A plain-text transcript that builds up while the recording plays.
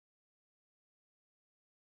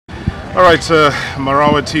All right,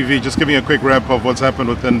 MarawaTV, just giving a quick wrap of what's happened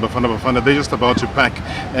within Bafana Bafana. They're just about to pack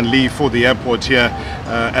and leave for the airport here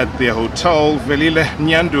at their hotel. Velile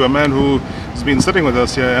Mnyandu, a man who's been sitting with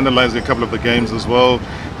us here, analyzing a couple of the games as well.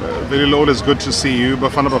 Velile, always good to see you.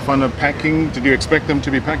 Bafana Bafana packing. Did you expect them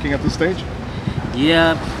to be packing at this stage?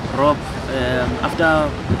 Yeah, Rob, after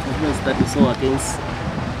the performance that we saw against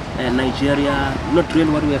Nigeria, not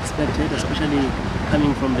really what we expected, especially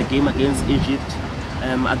coming from the game against Egypt.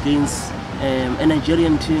 Against a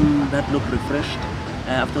Nigerian team that looked refreshed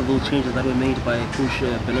after those changes that were made by Coach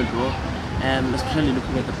Benadro, especially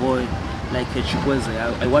looking at the boy like Chukwueze.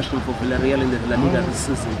 I watched him for Villarreal in the La Liga this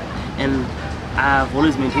season, and I've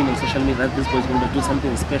always maintained on social media that this boy is going to do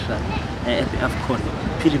something special at the Afcon.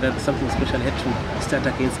 Pity that something special had to start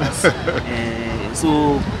against us.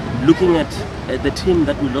 So looking at the team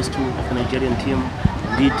that we lost to, of the Nigerian team,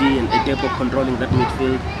 BD and Edepo controlling that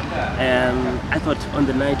midfield, I thought on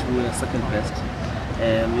the night we were second best.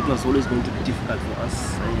 It was always going to be difficult for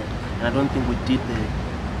us, and I don't think we did the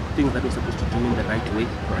things that we were supposed to do in the right way.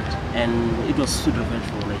 Right. And it was sweet revenge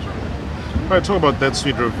for Nigeria. Right, talk about that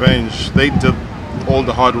sweet revenge. They did all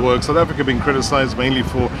the hard work. South Africa being criticized mainly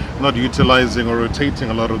for not utilizing or rotating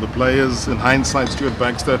a lot of the players. In hindsight, Stuart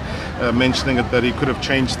Baxter mentioning it that he could have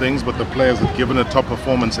changed things, but the players had given a top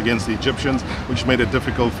performance against the Egyptians, which made it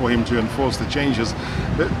difficult for him to enforce the changes.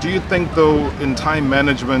 Do you think, though, in time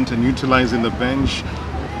management and utilizing the bench,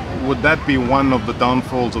 would that be one of the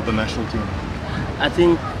downfalls of the national team? I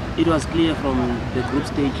think it was clear from the group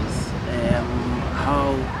stages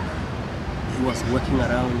how he was working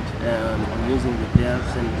around on using the players,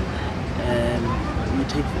 and you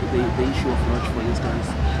take the issue of Roach, for instance.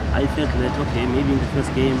 I felt that, okay, maybe in the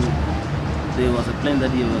first game there was a plan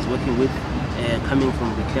that he was working with, coming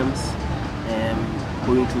from the camps,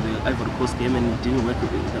 going to the Ivory Coast game, and it didn't work in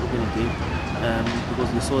the opening game,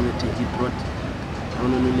 because we saw that he brought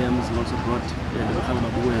Ronald Williams, he also brought Bafana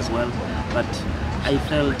Bafana as well, but I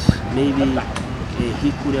felt maybe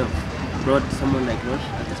he could have brought someone like Roach,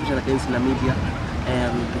 especially against Namibia,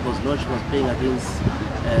 because Roach was playing against,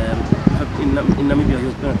 in Namibia he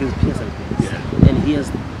was playing against PSL players, and he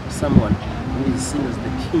has someone who is seen as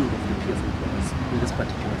the king of the PSL players in this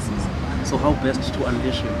particular season. So how best to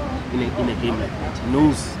unleash him in a game like that? He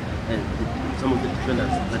knows some of the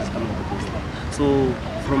defenders that is coming up against him. So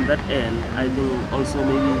from that end, I think also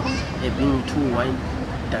maybe being too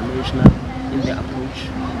wide-dimensional in their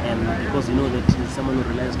approach, because you know that he's someone who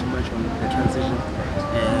relies too much on the transition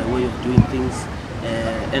way of doing things,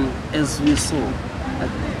 and as we saw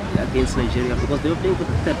against Nigeria, because they were playing for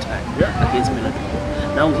the third time against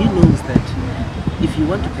Benadro. Now he knows that if you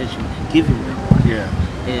want to catch him, give him the ball.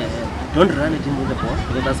 Don't run at him with the ball,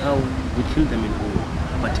 because that's how we kill them in goal.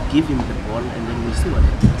 But give him the ball, and then we'll see what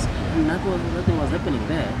happens. And nothing was happening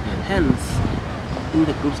there. Hence, in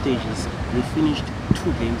the group stages, we finished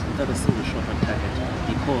 2 games without a single shot on target,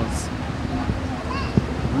 because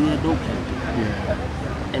we had no plan B.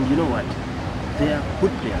 And you know what? They are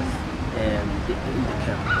good players in the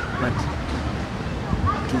camp, but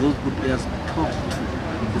to those good players talk to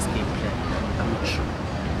this game plan, I'm not sure.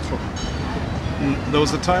 There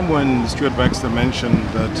was a time when Stuart Baxter mentioned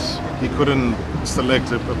that he couldn't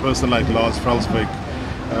select a person like Lars Frelsbeck,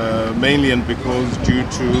 mainly and because due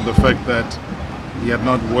to the fact that he had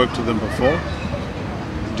not worked with them before.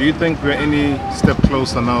 Do you think we're any step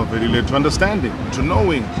closer now, Velile, to understanding, to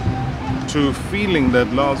knowing, to feeling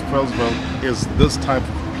that Lars Frelsbeck is this type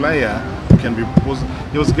of player?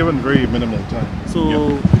 He was given very minimal time.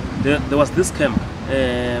 So there was this camp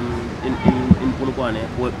in Polokwane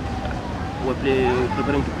where we're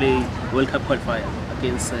preparing to play World Cup qualifier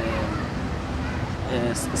against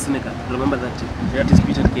Senegal. Remember that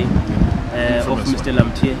disputed game of Mr.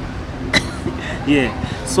 Lamtier?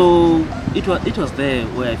 So it was there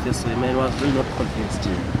where I first saw him, and I was really not convinced.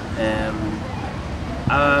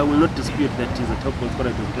 I will not dispute that he's a top goal scorer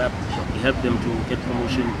in the club. He helped them to get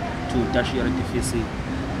promotion to Dashi Eredivisie,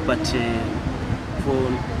 but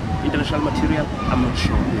for international material, I'm not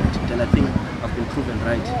sure yet. And I think I've been proven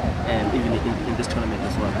right, even in this tournament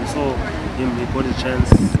as well. We saw him, he got a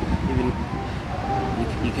chance, even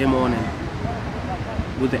he came on and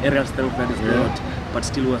with the aerial strength that is got, but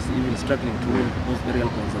still was even struggling to win those aerial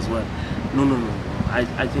balls as well. No.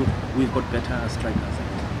 I think we've got better strikers.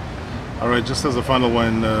 All right, just as a final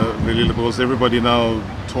one, Velile, because everybody now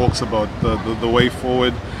talks about the way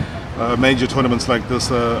forward. Major tournaments like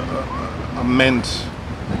this are meant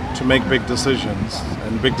to make big decisions,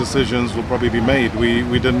 and big decisions will probably be made.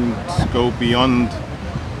 We didn't go beyond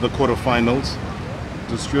the quarterfinals.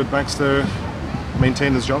 Does Stuart Baxter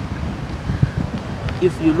maintain his job?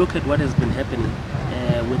 if you look at what has been happening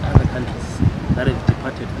with other countries that have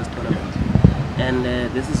departed this tournament, and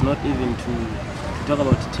this is not even to talk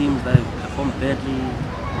about teams that have performed badly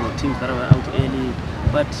or teams that are out early,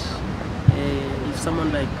 but if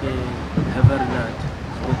someone like Haverenat,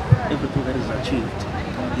 with everything that is achieved,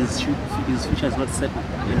 his future is not set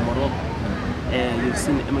in Morocco. You've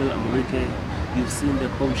seen Emil Amurike, you've seen the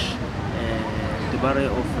coach Debare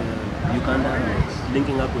of Uganda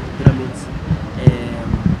linking up with Pyramids.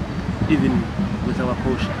 Even with our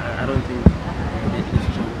coach, I don't think the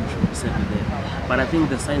future should be set there. But I think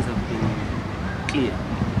the signs have been clear,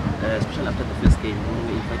 especially after the first game when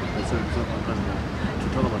we invited the president to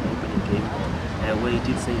talk about the opening game, where he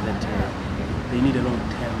did say that they need a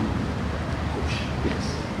long-term coach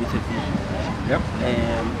with a vision. Yep.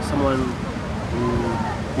 Someone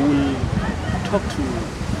who will talk to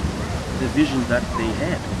the vision that they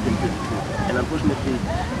had in 2022. And unfortunately,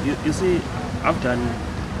 you see, I've done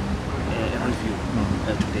a review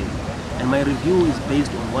today, and my review is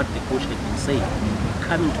based on what the coach had been saying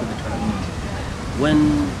coming to the tournament.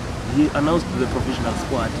 When he announced the provisional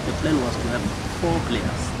squad, the plan was to have 4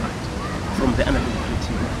 players from the under-23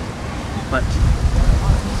 team. But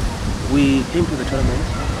we came to the tournament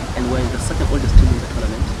and we're in the second oldest team in the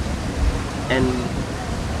tournament. And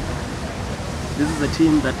this is a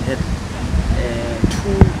team that had 2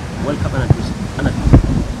 World Cup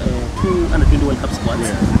two under-20 World Cup squads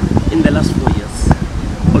in the last 4 years.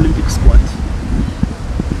 Olympic squad.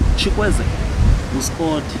 Chikweze, who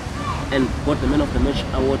scored and got the Man of the Match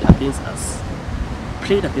award against us,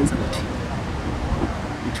 played against our team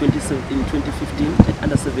in 2015 at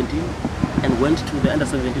under-17 and went to the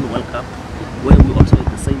under-17 World Cup, where we also had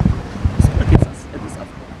the same against us at this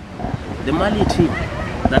Afcon. The Mali team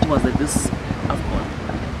that was at this Afcon,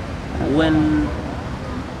 when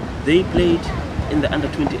they played in the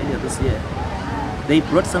under-20 earlier this year, they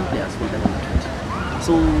brought some players from the under-20.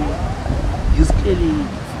 So he's clearly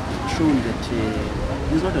shown that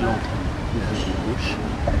he's not a long-term coach.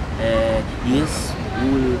 Yes, we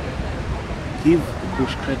will give the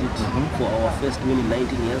coach credit for our first win in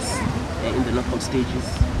 19 years in the knockout stages,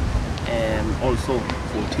 and also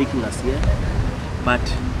for taking us here. But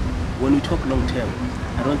when we talk long-term,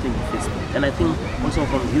 I don't think he fits it. And I think also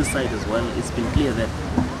from his side as well, it's been clear that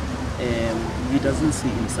he doesn't see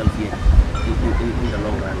himself here in the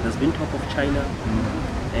long run. There's been talk of China.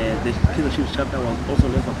 The Kaizer Chiefs chapter was also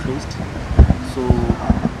never closed. So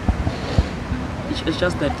it's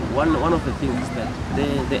just that one of the things that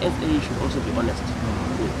the FA should also be honest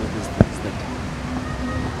with these things. That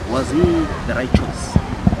was he the right choice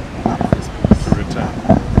in the first place to return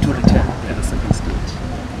at the second stage?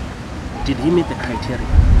 Did he meet the criteria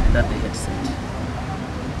that they had set?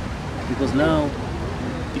 Because now,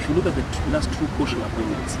 if you look at the last 2 coaching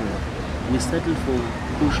appointments, we settled for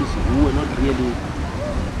coaches who were not really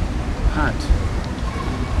part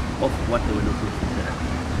of what they were looking for there.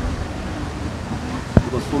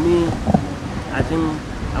 Because for me, I think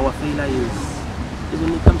our failure is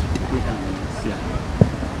when it comes to technical matters.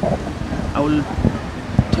 I will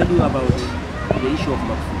tell you about the issue of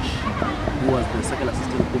Marfush, who was the second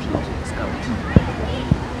assistant coach and also the scout.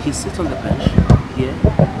 He sits on the bench here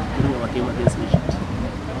during our game against Egypt.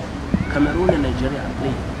 Cameroon and Nigeria are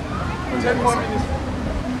playing on the other side.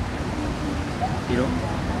 You know?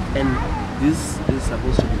 And this is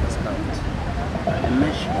supposed to be the scout. A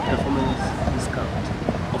match performance scout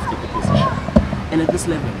of the opposition. And at this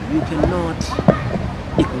level, you cannot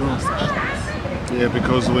ignore such things. Yeah,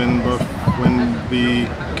 because when the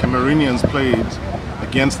Cameroonians played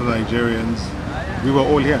against the Nigerians, we were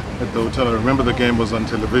all here at the hotel. I remember the game was on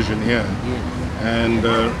television here. And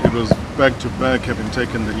it was back to back, having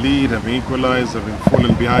taken the lead, having equalized, having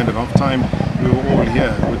fallen behind at half time. We were all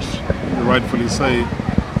here, which you rightfully say,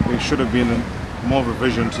 there should have been more of a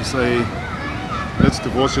vision to say, let's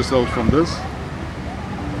divorce yourself from this,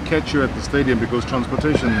 catch you at the stadium, because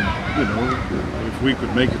transportation, you know, if we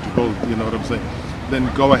could make it to both, you know what I'm saying, then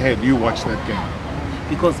go ahead, you watch that game.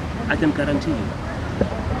 Because I can guarantee you,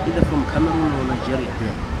 either from Cameroon or Nigeria,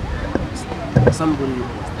 somebody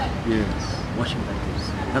was there watching that game.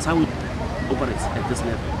 That's how it operates at this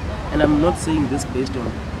level. And I'm not saying this based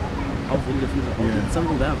on how Velile feels about it. It's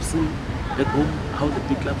something that I've seen back home, how the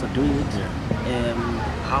big clubs are doing it,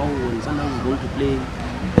 how when sometimes we go to play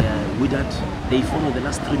Wydad, they follow the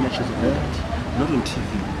last 3 matches of Wydad, not on TV,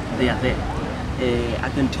 they are there. I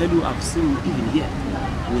can tell you, I've seen even here,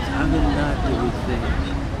 with Haverenat,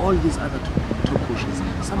 with all these other top coaches,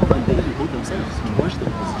 some of them, they even go themselves to watch the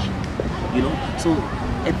opposition, you know. So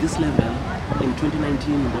at this level, in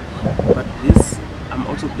 2019, but this, I'm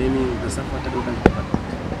also blaming the South African department.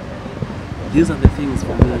 these are the things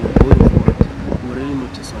for me going forward. We really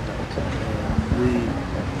need to sort out.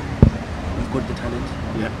 We've got the talent.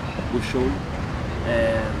 Yeah. We've shown.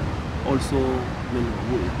 Also, I mean,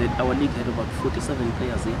 our league had about 47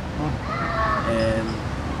 players here.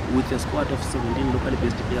 With a squad of 17 locally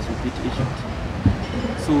based players, we beat Egypt.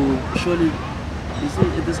 So surely, you see,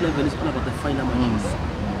 at this level, it's all about the final matches.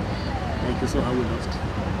 Like you saw how we lost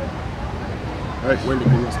when the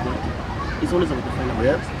game was scored. It's always about the final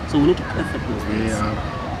matches. So we need to perfect those things.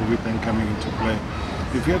 Yeah, everything coming into play.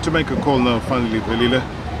 If you had to make a call now, finally, Velile,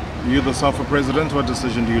 you're the SAFA president. What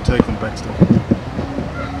decision do you take on Baxter?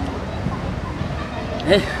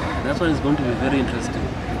 Hey, that one is going to be very interesting.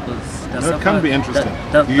 That can be interesting.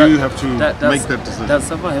 You have to make that decision. Does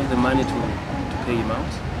SAFA have the money to pay him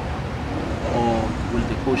out? Or will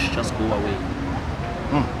the coach just go away?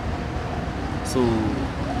 So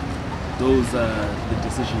those are the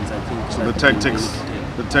decisions, I think. So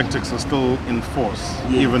the tactics are still in force,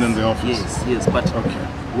 even in the office. Yes, but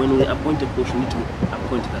when we appoint a coach, we need to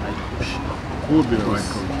appoint the right coach. Who would be the right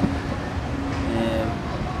coach?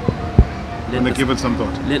 Give it some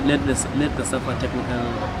thought. Let the SAFA technical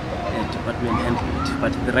department handle it,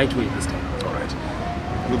 but the right way this time. All right.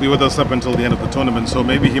 He'll be with us up until the end of the tournament, so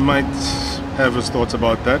maybe he might have his thoughts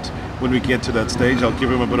about that when we get to that stage. I'll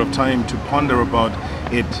give him a bit of time to ponder about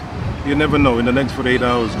it. You never know, in the next 48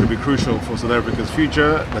 hours could be crucial for South Africa's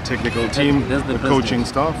future, the technical team, the coaching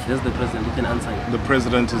staff. There's the president, you can answer it. The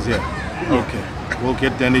president is here. Okay. We'll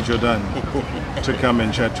get Danny Jordan to come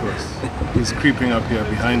and chat to us. He's creeping up here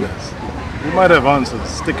behind us. We might have answers.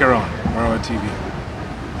 Stick around, MarawaTV.